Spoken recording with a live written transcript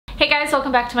guys,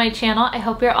 welcome back to my channel. I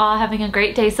hope you're all having a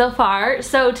great day so far.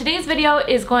 So today's video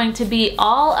is going to be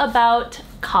all about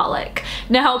colic.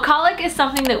 Now, colic is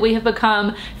something that we have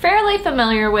become fairly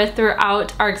familiar with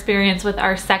throughout our experience with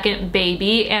our second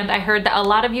baby, and I heard that a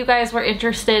lot of you guys were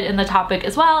interested in the topic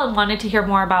as well and wanted to hear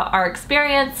more about our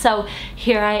experience, so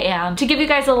here I am. To give you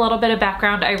guys a little bit of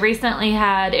background, I recently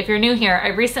had, if you're new here, I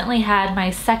recently had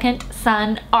my second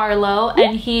son, Arlo,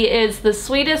 and he is the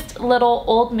sweetest little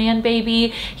old man baby.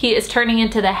 He is turning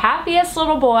into the happiest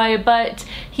little boy, but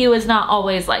he was not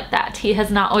always like that. He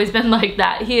has not always been like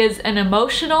that. He is an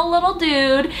emotional little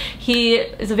dude. He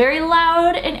is a very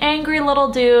loud and angry little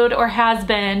dude, or has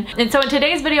been. And so in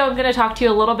today's video, I'm going to talk to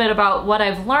you a little bit about what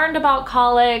I've learned about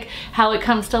colic, how it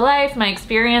comes to life, my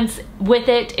experience with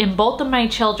it in both of my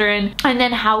children, and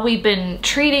then how we've been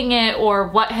treating it or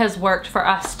what has worked for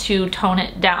us to tone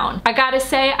it down. I gotta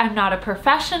say, I'm not a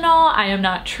professional. I am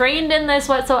not trained in this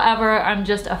whatsoever. I'm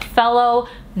just a fellow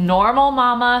normal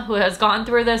mama who has gone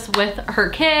through this with her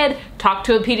kid, talked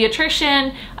to a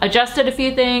pediatrician, adjusted a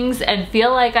few things, and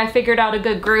feel like I figured out a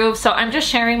good groove. So I'm just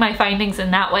sharing my findings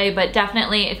in that way, but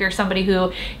definitely if you're somebody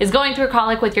who is going through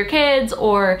colic with your kids,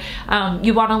 or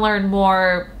you want to learn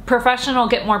more professional,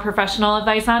 get more professional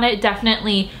advice on it,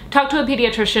 definitely talk to a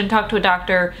pediatrician, talk to a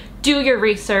doctor, do your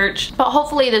research. But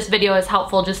hopefully this video is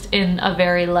helpful just in a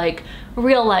very like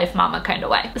real life mama kind of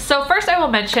way. So first I will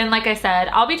mention, like I said,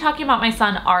 I'll be talking about my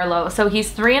son Arlo. So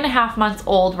he's 3.5 months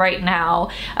old right now.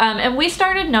 And we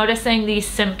started noticing these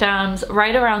symptoms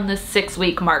right around the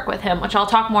 6-week mark with him, which I'll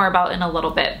talk more about in a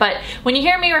little bit. But when you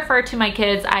hear me refer to my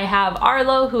kids, I have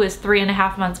Arlo, who is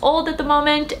 3.5 months old at the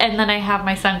moment. And then I have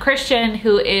my son Christian,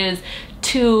 who is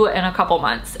 2 and a couple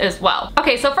months as well.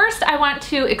 Okay, so first I want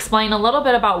to explain a little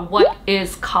bit about what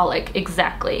is colic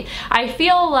exactly. I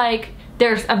feel like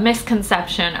there's a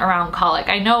misconception around colic.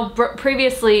 I know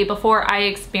previously, before I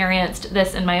experienced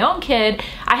this in my own kid,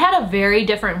 I had a very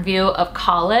different view of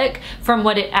colic from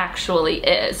what it actually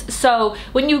is. So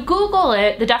when you Google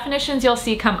it, the definitions you'll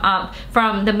see come up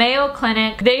from the Mayo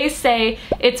Clinic. They say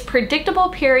it's predictable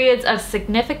periods of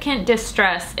significant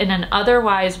distress in an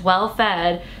otherwise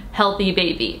well-fed, healthy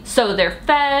baby. So they're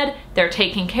fed, they're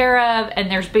taken care of,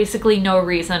 and there's basically no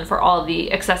reason for all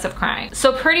the excessive crying.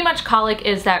 So pretty much colic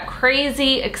is that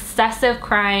crazy, excessive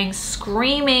crying,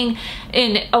 screaming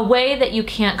in a way that you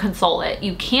can't console it.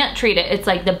 You can't treat it. It's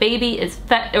like the baby is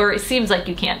fed, or it seems like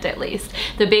you can't at least.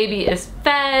 The baby is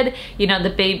fed, you know, the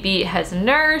baby has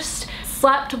nursed,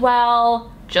 slept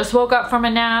well, just woke up from a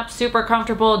nap, super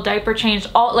comfortable, diaper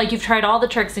changed, all, like you've tried all the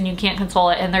tricks and you can't console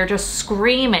it, and they're just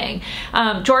screaming.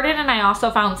 Jordan and I also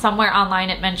found somewhere online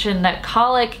it mentioned that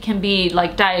colic can be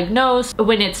like diagnosed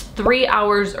when it's 3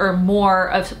 hours or more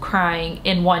of crying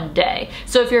in one day.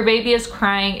 So if your baby is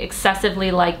crying excessively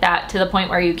like that to the point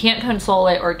where you can't console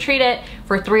it or treat it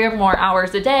for 3 or more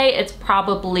hours a day, it's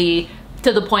probably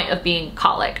to the point of being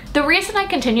colic. The reason I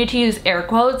continue to use air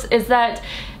quotes is that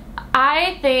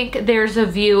I think there's a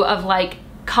view of like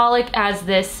colic as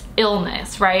this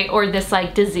illness, right? Or this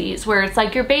like disease where it's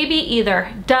like your baby either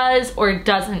does or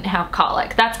doesn't have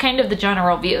colic. That's kind of the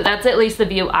general view. That's at least the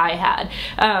view I had.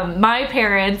 My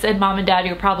parents and mom and dad,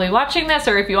 you're probably watching this,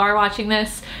 or if you are watching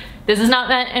this, this is not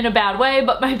meant in a bad way,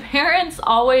 but my parents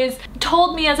always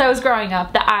told me as I was growing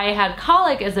up that I had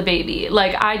colic as a baby.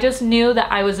 Like, I just knew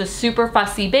that I was a super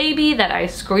fussy baby, that I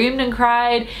screamed and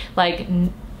cried, like,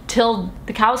 till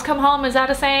the cows come home. Is that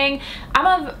a saying?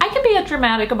 I can be a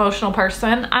dramatic, emotional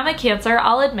person. I'm a Cancer,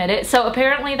 I'll admit it. So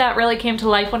apparently that really came to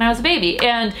life when I was a baby.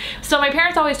 And so my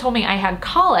parents always told me I had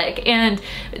colic, and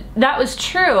that was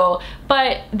true.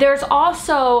 But there's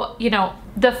also, you know,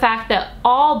 the fact that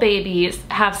all babies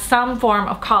have some form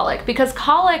of colic, because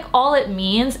colic, all it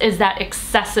means is that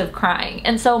excessive crying.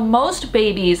 And so most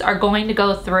babies are going to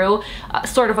go through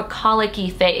sort of a colicky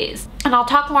phase. And I'll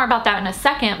talk more about that in a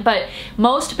second, but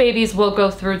most babies will go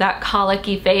through that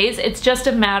colicky phase. It's just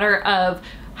a matter of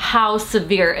how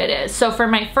severe it is. So for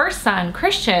my first son,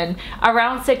 Christian,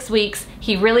 around 6 weeks,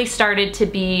 he really started to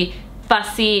be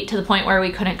fussy to the point where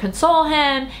we couldn't console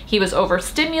him. He was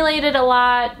overstimulated a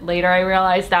lot. Later I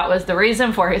realized that was the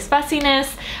reason for his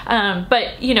fussiness.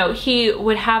 But you know, he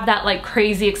would have that like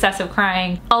crazy excessive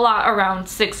crying a lot around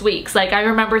 6 weeks. Like, I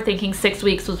remember thinking 6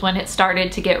 weeks was when it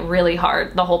started to get really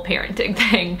hard, the whole parenting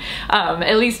thing,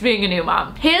 at least being a new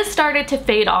mom. His started to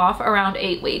fade off around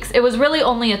 8 weeks. It was really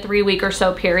only a 3-week or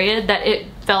so period that it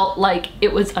felt like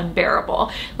it was unbearable.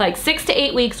 Like 6 to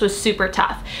 8 weeks was super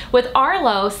tough. With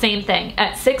Arlo, same thing.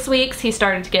 At 6 weeks, he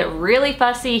started to get really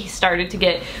fussy. He started to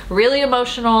get really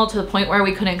emotional to the point where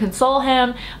we couldn't console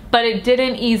him, but it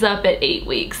didn't ease up at 8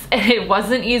 weeks. It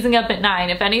wasn't easing up at 9.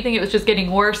 If anything, it was just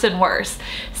getting worse and worse.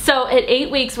 So at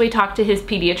 8 weeks, we talked to his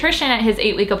pediatrician at his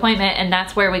 8-week appointment, and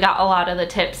that's where we got a lot of the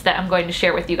tips that I'm going to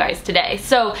share with you guys today.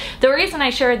 So the reason I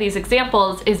share these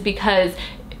examples is because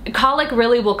colic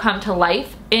really will come to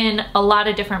life in a lot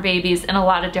of different babies in a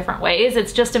lot of different ways.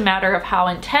 It's just a matter of how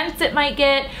intense it might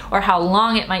get or how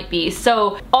long it might be.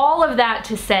 So all of that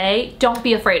to say, don't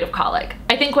be afraid of colic.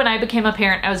 I think when I became a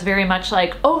parent, I was very much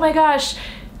like, oh my gosh,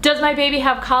 does my baby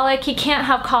have colic? He can't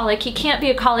have colic. He can't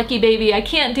be a colicky baby. I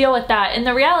can't deal with that. And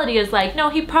the reality is like, no,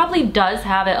 he probably does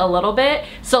have it a little bit.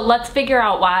 So let's figure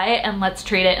out why and let's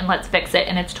treat it and let's fix it.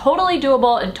 And it's totally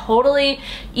doable and totally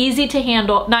easy to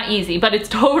handle. Not easy, but it's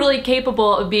totally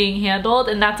capable of being handled.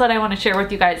 And that's what I want to share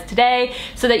with you guys today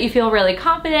so that you feel really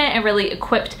confident and really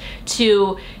equipped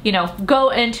to, you know,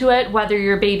 go into it, whether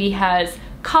your baby has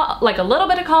like a little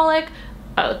bit of colic,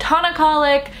 a ton of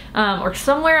colic, or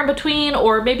somewhere in between,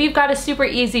 or maybe you've got a super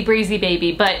easy breezy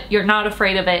baby, but you're not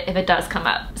afraid of it if it does come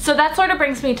up. So that sort of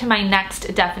brings me to my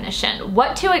next definition.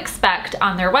 What to expect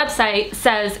on their website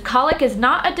says colic is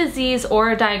not a disease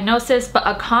or a diagnosis, but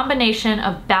a combination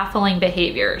of baffling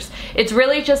behaviors. It's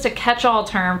really just a catch-all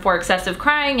term for excessive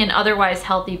crying in otherwise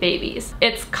healthy babies.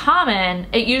 It's common.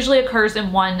 It usually occurs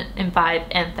in 1 in 5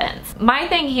 infants. My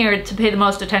thing here to pay the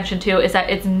most attention to is that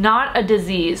it's not a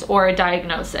disease or a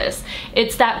diagnosis.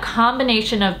 It's that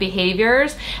combination of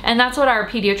behaviors, and that's what our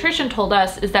pediatrician told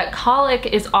us, is that colic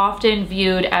is often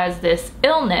viewed as this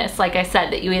illness, like I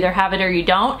said, that you either have it or you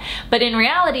don't, but in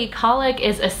reality, colic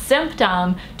is a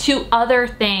symptom to other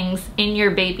things in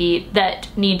your baby that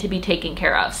need to be taken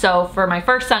care of. So for my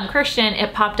first son, Christian,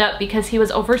 it popped up because he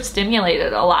was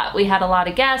overstimulated a lot. We had a lot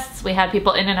of guests, we had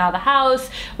people in and out of the house,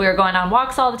 we were going on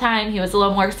walks all the time, he was a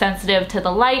little more sensitive to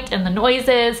the light and the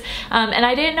noises, and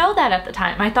I didn't know that at the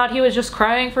time. I thought he was just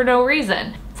crying for no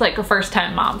reason. It's like a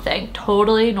first-time mom thing.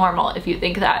 Totally normal if you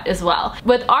think that as well.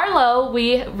 With Arlo,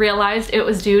 we realized it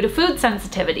was due to food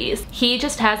sensitivities. He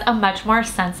just has a much more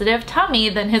sensitive tummy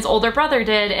than his older brother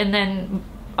did, and then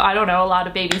I don't know, a lot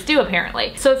of babies do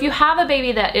apparently. So if you have a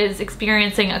baby that is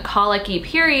experiencing a colicky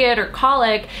period or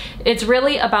colic, it's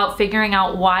really about figuring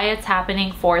out why it's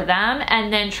happening for them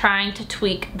and then trying to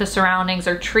tweak the surroundings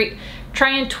or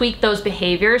try and tweak those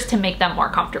behaviors to make them more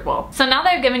comfortable. So now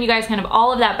that I've given you guys kind of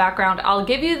all of that background, I'll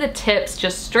give you the tips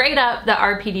just straight up that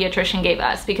our pediatrician gave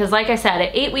us. Because like I said,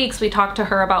 at 8 weeks, we talked to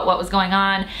her about what was going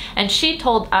on, and she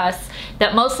told us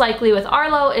that most likely with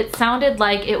Arlo, it sounded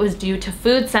like it was due to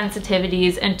food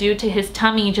sensitivities and due to his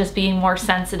tummy just being more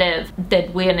sensitive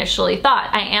than we initially thought.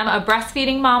 I am a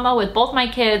breastfeeding mama with both my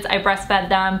kids. I breastfed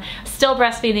them, still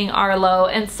breastfeeding Arlo,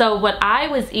 and so what I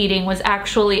was eating was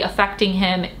actually affecting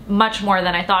him much more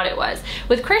than I thought it was.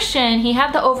 With Christian, he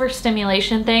had the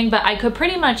overstimulation thing, but I could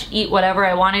pretty much eat whatever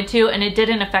I wanted to, and it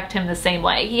didn't affect him the same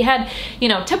way. He had, you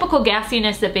know, typical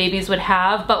gassiness that babies would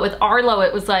have, but with Arlo,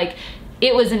 it was like,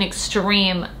 it was an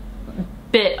extreme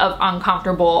bit of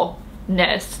uncomfortableness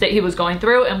that he was going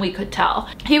through, and we could tell.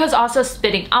 He was also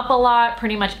spitting up a lot.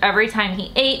 Pretty much every time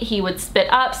he ate, he would spit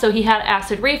up, so he had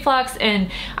acid reflux, and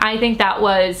I think that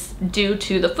was due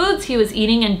to the foods he was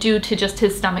eating and due to just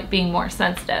his stomach being more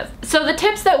sensitive. So the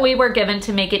tips that we were given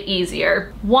to make it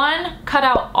easier: 1, cut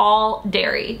out all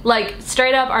dairy. Like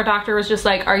straight up, our doctor was just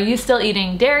like, are you still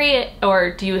eating dairy,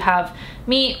 or do you have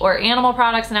meat or animal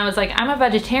products? And I was like, I'm a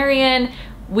vegetarian.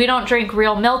 We don't drink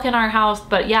real milk in our house,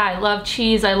 but yeah, I love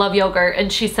cheese, I love yogurt.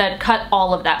 And she said, cut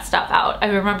all of that stuff out. I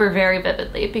remember very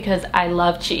vividly because I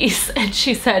love cheese. And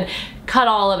she said, cut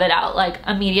all of it out, like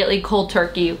immediately, cold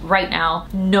turkey, right now,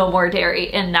 no more dairy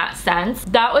in that sense.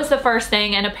 That was the first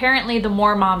thing, and apparently the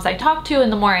more moms I talk to and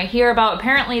the more I hear about,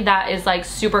 apparently that is like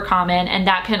super common, and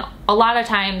that can a lot of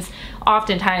times,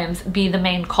 oftentimes, be the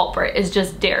main culprit, is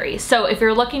just dairy. So if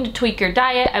you're looking to tweak your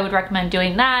diet, I would recommend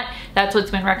doing that. That's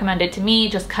what's been recommended to me,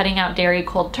 just cutting out dairy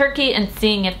cold turkey and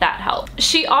seeing if that helps.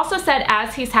 She also said,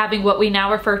 as he's having what we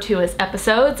now refer to as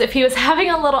episodes, if he was having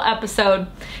a little episode,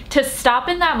 to stop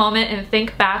in that moment and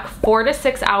think back 4 to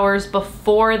 6 hours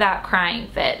before that crying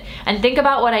fit and think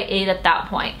about what I ate at that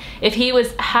point. If he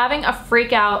was having a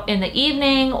freak out in the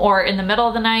evening or in the middle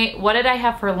of the night, what did I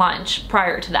have for lunch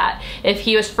prior to that? If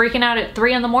he was freaking out at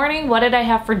 3 in the morning, what did I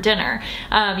have for dinner?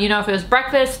 You know, if it was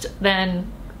breakfast, then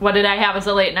what did I have as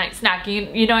a late night snack?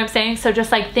 You know what I'm saying? So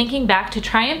just like thinking back to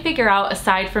try and figure out,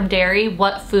 aside from dairy,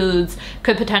 what foods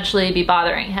could potentially be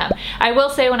bothering him. I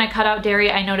will say when I cut out dairy,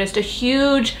 I noticed a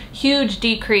huge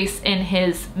decrease in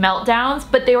his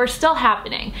meltdowns, but they were still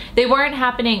happening. They weren't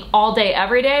happening all day,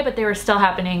 every day, but they were still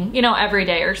happening, you know, every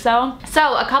day or so.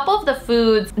 So a couple of the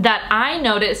foods that I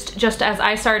noticed just as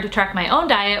I started to track my own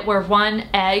diet were, one,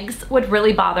 eggs would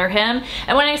really bother him.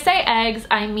 And when I say eggs,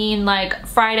 I mean like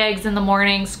fried eggs in the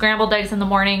morning, scrambled eggs in the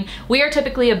morning. We are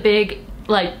typically a big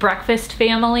like breakfast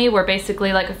family. We're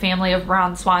basically like a family of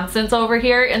Ron Swansons over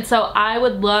here, and so I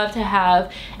would love to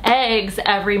have eggs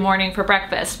every morning for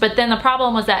breakfast. But then the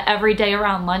problem was that every day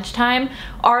around lunchtime,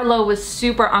 Arlo was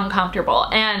super uncomfortable,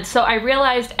 and so I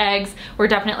realized eggs were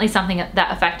definitely something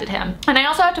that affected him. And I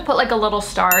also have to put like a little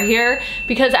star here,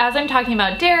 because as I'm talking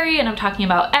about dairy and I'm talking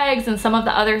about eggs and some of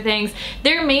the other things,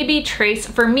 there may be trace,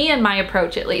 for me and my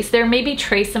approach at least, there may be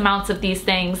trace amounts of these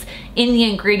things in the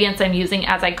ingredients I'm using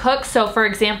as I cook. So for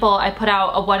example, I put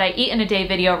out a what I eat in a day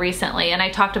video recently, and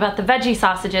I talked about the veggie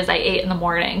sausages I ate in the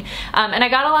morning. And I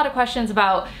got a lot of questions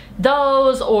about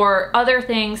those or other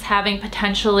things having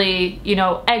potentially, you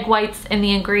know, egg whites in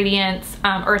the ingredients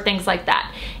or things like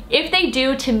that. If they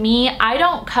do, to me, I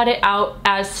don't cut it out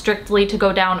as strictly to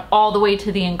go down all the way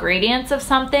to the ingredients of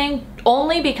something,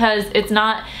 only because it's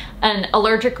not an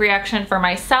allergic reaction for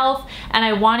myself, and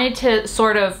I wanted to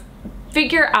sort of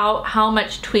figure out how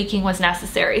much tweaking was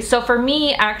necessary. So for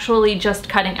me, actually just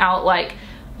cutting out like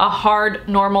a hard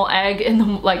normal egg in the,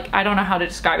 like, I don't know how to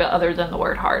describe it other than the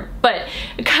word hard, but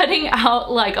cutting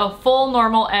out like a full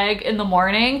normal egg in the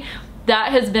morning,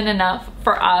 that has been enough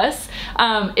for us.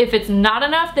 If it's not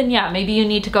enough, then yeah, maybe you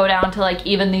need to go down to like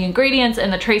even the ingredients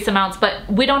and the trace amounts, but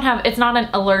we don't have, it's not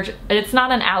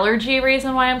an allergy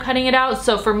reason why I'm cutting it out.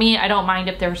 So for me, I don't mind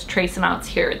if there's trace amounts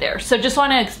here or there. So just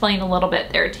want to explain a little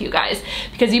bit there to you guys,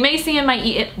 because you may see in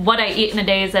my what I eat in a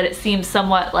day is that it seems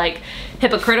somewhat like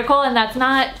hypocritical, and that's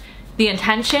not the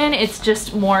intention, it's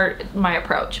just more my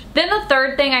approach. Then the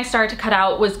third thing I started to cut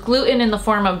out was gluten in the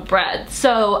form of bread.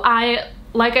 So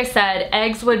like I said,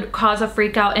 eggs would cause a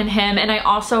freak out in him, and I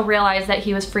also realized that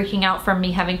he was freaking out from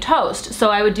me having toast. So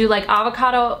I would do like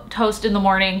avocado toast in the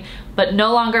morning, but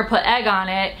no longer put egg on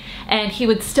it, and he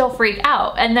would still freak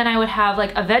out. And then I would have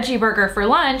like a veggie burger for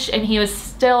lunch, and he was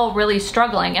still really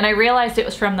struggling, and I realized it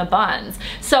was from the buns.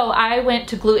 So I went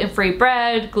to gluten-free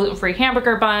bread, gluten-free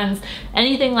hamburger buns,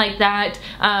 anything like that.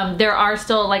 There are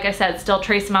still, like I said, still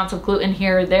trace amounts of gluten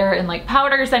here or there in like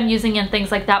powders I'm using and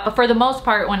things like that, but for the most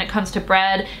part, when it comes to bread,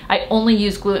 I only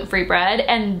use gluten-free bread.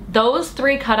 And those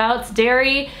three cutouts,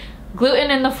 dairy,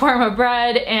 gluten in the form of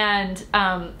bread, and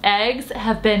eggs,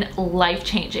 have been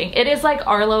life-changing. It is like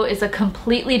Arlo is a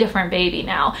completely different baby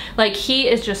now. Like, he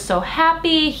is just so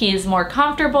happy, he's more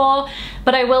comfortable.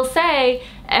 But I will say,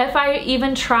 if I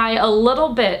even try a little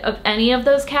bit of any of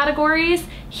those categories,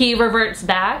 he reverts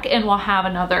back and we'll have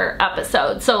another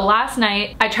episode. So last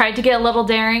night, I tried to get a little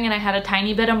daring and I had a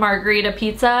tiny bit of margarita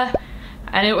pizza,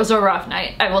 and it was a rough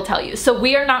night, I will tell you. So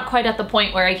we are not quite at the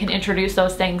point where I can introduce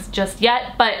those things just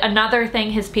yet, but another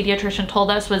thing his pediatrician told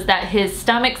us was that his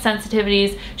stomach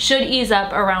sensitivities should ease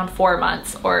up around 4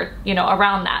 months, or, you know,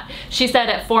 around that. She said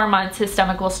at 4 months his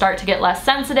stomach will start to get less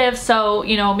sensitive, so,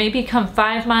 you know, maybe come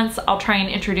 5 months I'll try and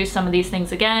introduce some of these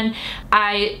things again.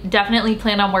 I definitely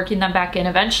plan on working them back in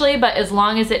eventually, but as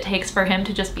long as it takes for him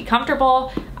to just be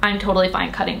comfortable, I'm totally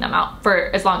fine cutting them out for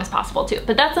as long as possible too.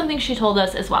 But that's something she told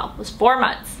us as well, was 4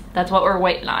 months. That's what we're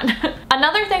waiting on.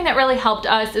 Another thing that really helped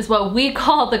us is what we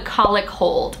call the colic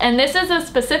hold. And this is a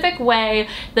specific way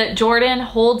that Jordan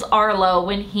holds Arlo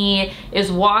when he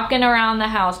is walking around the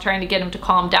house trying to get him to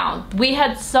calm down. We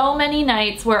had so many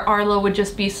nights where Arlo would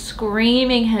just be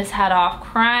screaming his head off,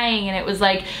 crying, and it was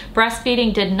like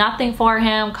breastfeeding did nothing for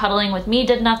him, cuddling with me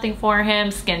did nothing for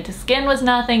him, skin to skin was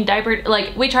nothing, diaper,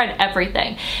 like we tried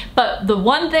everything. But the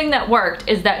one thing that worked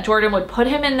is that Jordan would put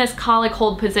him in this colic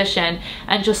hold position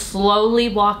and just slowly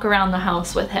walk around the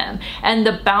house with him. And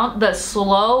the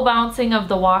slow bouncing of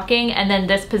the walking and then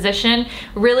this position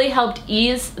really helped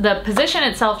ease, the position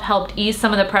itself helped ease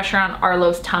some of the pressure on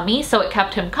Arlo's tummy, so it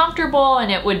kept him comfortable,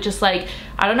 and it would just like,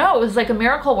 I don't know, it was like a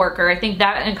miracle worker. I think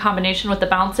that in combination with the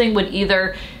bouncing would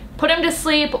either put him to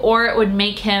sleep or it would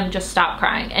make him just stop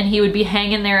crying, and he would be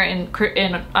hanging there in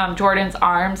Jordan's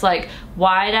arms like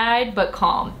wide-eyed but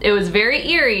calm. It was very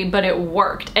eerie, but it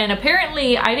worked. And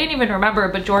apparently, I didn't even remember,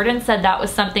 but Jordan said that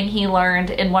was something he learned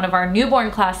in one of our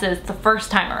newborn classes the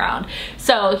first time around.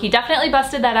 So he definitely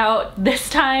busted that out this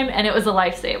time, and it was a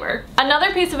lifesaver.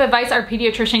 Another piece of advice our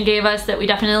pediatrician gave us that we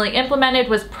definitely implemented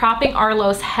was propping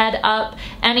Arlo's head up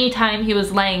anytime he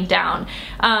was laying down.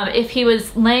 If he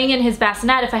was laying in his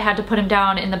bassinet, if I had to put him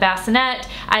down in the bassinet,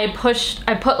 I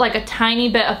put like a tiny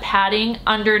bit of padding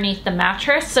underneath the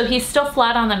mattress, so he's still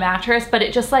flat on the mattress, but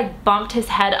it just like bumped his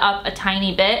head up a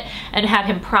tiny bit and had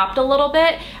him propped a little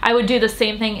bit. I would do the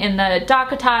same thing in the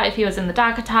DockATot if he was in the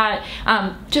DockATot,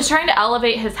 just trying to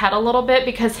elevate his head a little bit,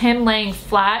 because him laying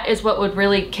flat is what would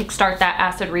really kickstart that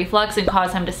acid reflux and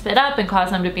cause him to spit up and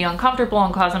cause him to be uncomfortable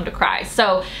and cause him to cry.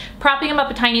 So propping him up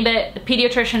a tiny bit, the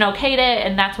pediatrician okayed it,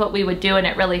 and that's what we would do, and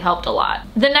it really helped a lot.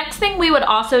 The next thing we would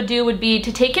also do would be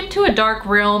to take him to a dark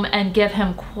room and give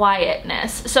him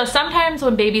quietness. So sometimes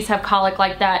when babies have colic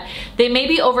like that, they may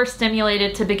be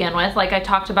overstimulated to begin with. Like I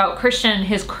talked about Christian,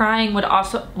 his crying would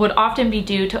often be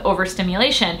due to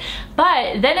overstimulation.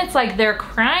 But then it's like their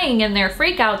crying and their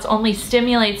freakouts only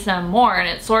stimulates them more, and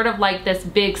it's sort of like this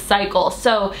big cycle.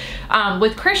 So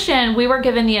with Christian, we were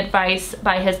given the advice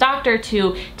by his doctor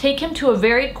to take him to a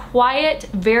very quiet,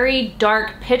 very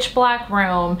dark, pitch black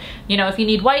room. You know, if you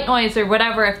need white noise or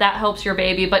whatever, if that helps your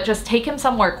baby, but just take him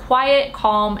somewhere quiet,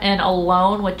 calm, and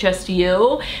alone with just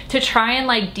you to try and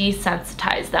like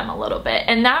desensitize them a little bit.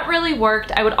 And that really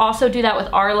worked. I would also do that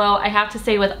with Arlo. I have to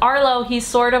say with Arlo, he's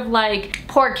sort of like,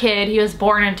 poor kid, he was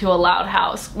born into a loud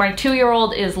house. My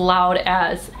 2-year-old is loud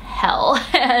as hell,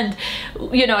 and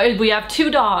you know, we have 2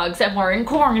 dogs and we're in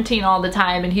quarantine all the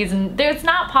time, and it's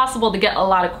not possible to get a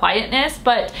lot of quietness.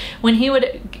 But when he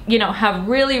would, you know, have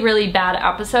really bad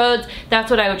episodes,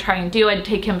 that's what I would try and do. I'd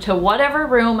take him to whatever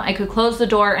room I could, close the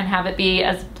door and have it be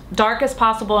as dark as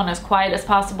possible and as quiet as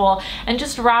possible, and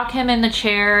just rock him in the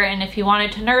chair. And if he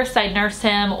wanted to nurse, I'd nurse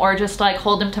him, or just like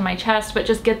hold him to my chest, but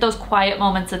just get those quiet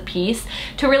moments of peace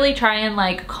to really try and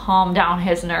like calm down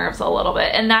his nerves a little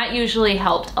bit. And that usually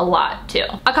helped a lot too.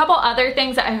 A couple other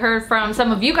things that I heard from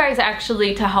some of you guys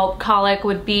actually to help colic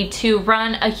would be to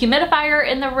run a humidifier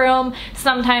in the room.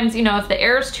 Sometimes, you know, if the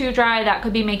air is too dry, that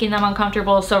could be making them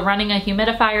uncomfortable, so running a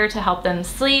humidifier to help them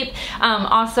sleep.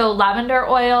 Also lavender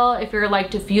oil, if you're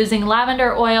like diffusing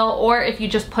lavender oil, or if you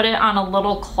just put it on a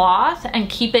little cloth and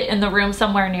keep it in the room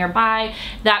somewhere nearby,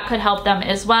 that could help them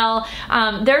as well.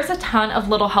 There's a ton of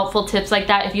little helpful tips like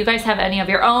that. If you guys have any of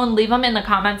your own, leave them in the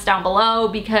comments down below,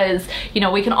 because you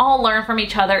know, we can all learn from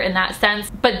each other in that sense.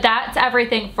 But that's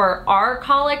everything for our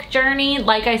colic journey.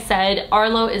 Like I said,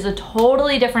 Arlo is a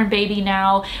totally different baby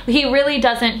now. He really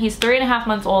doesn't, he's 3.5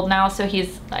 months old now, so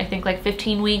he's I think like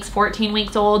 15 weeks, 14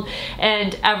 weeks old,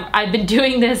 and I've been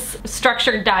doing this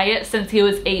structured diet since he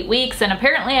was 8 weeks, and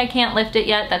apparently I can't lift it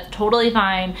yet. That's totally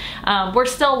fine. We're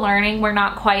still learning. We're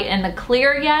not quite in the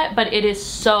clear yet, but it is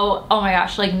so, oh my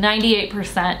gosh, like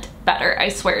 98% better, I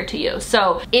swear to you.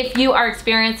 So if you are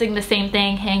experiencing the same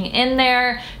thing, hang in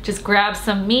there. Just grab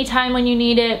some me time when you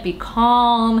need it. Be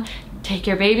calm. Take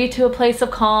your baby to a place of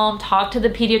calm, talk to the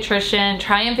pediatrician,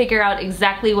 try and figure out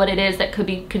exactly what it is that could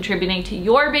be contributing to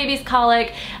your baby's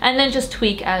colic, and then just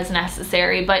tweak as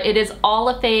necessary. But it is all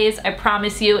a phase. I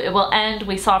promise you it will end.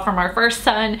 We saw from our first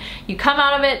son, you come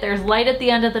out of it, there's light at the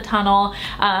end of the tunnel.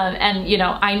 And you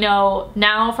know, I know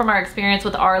now from our experience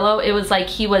with Arlo, it was like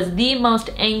he was the most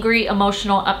angry,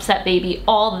 emotional, upset baby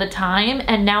all the time,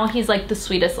 and now he's like the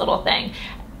sweetest little thing.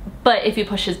 But if you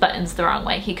push his buttons the wrong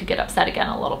way, he could get upset again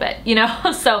a little bit, you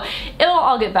know? So it'll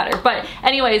all get better. But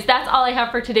anyways, that's all I have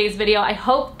for today's video. I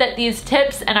hope that these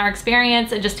tips and our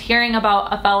experience and just hearing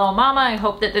about a fellow mama, I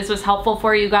hope that this was helpful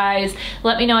for you guys.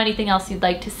 Let me know anything else you'd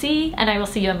like to see, and I will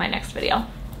see you in my next video.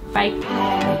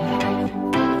 Bye.